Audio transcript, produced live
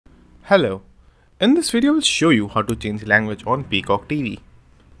Hello, in this video I will show you how to change language on Peacock TV.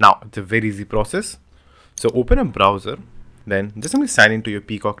 Now it's a very easy process. So open a browser, then just simply sign into your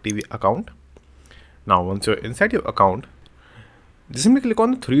Peacock TV account. Now once you're inside your account, just simply click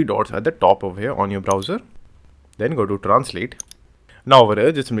on the three dots at the top over here on your browser. Then go to translate. Now over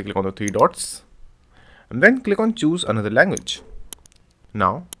here just simply click on the three dots and then click on choose another language.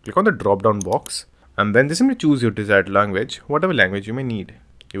 Now click on the drop down box and then just simply choose your desired language, whatever language you may need.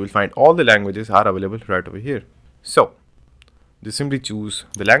 You will find all the languages are available right over here. So just simply choose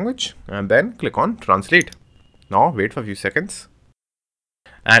the language and then click on translate. Now wait for a few seconds.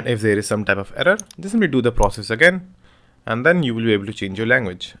 And if there is some type of error, just simply do the process again and then you will be able to change your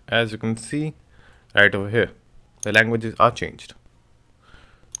language. As you can see right over here, the languages are changed.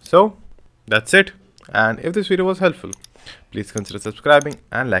 So that's it. And if this video was helpful, please consider subscribing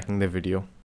and liking the video.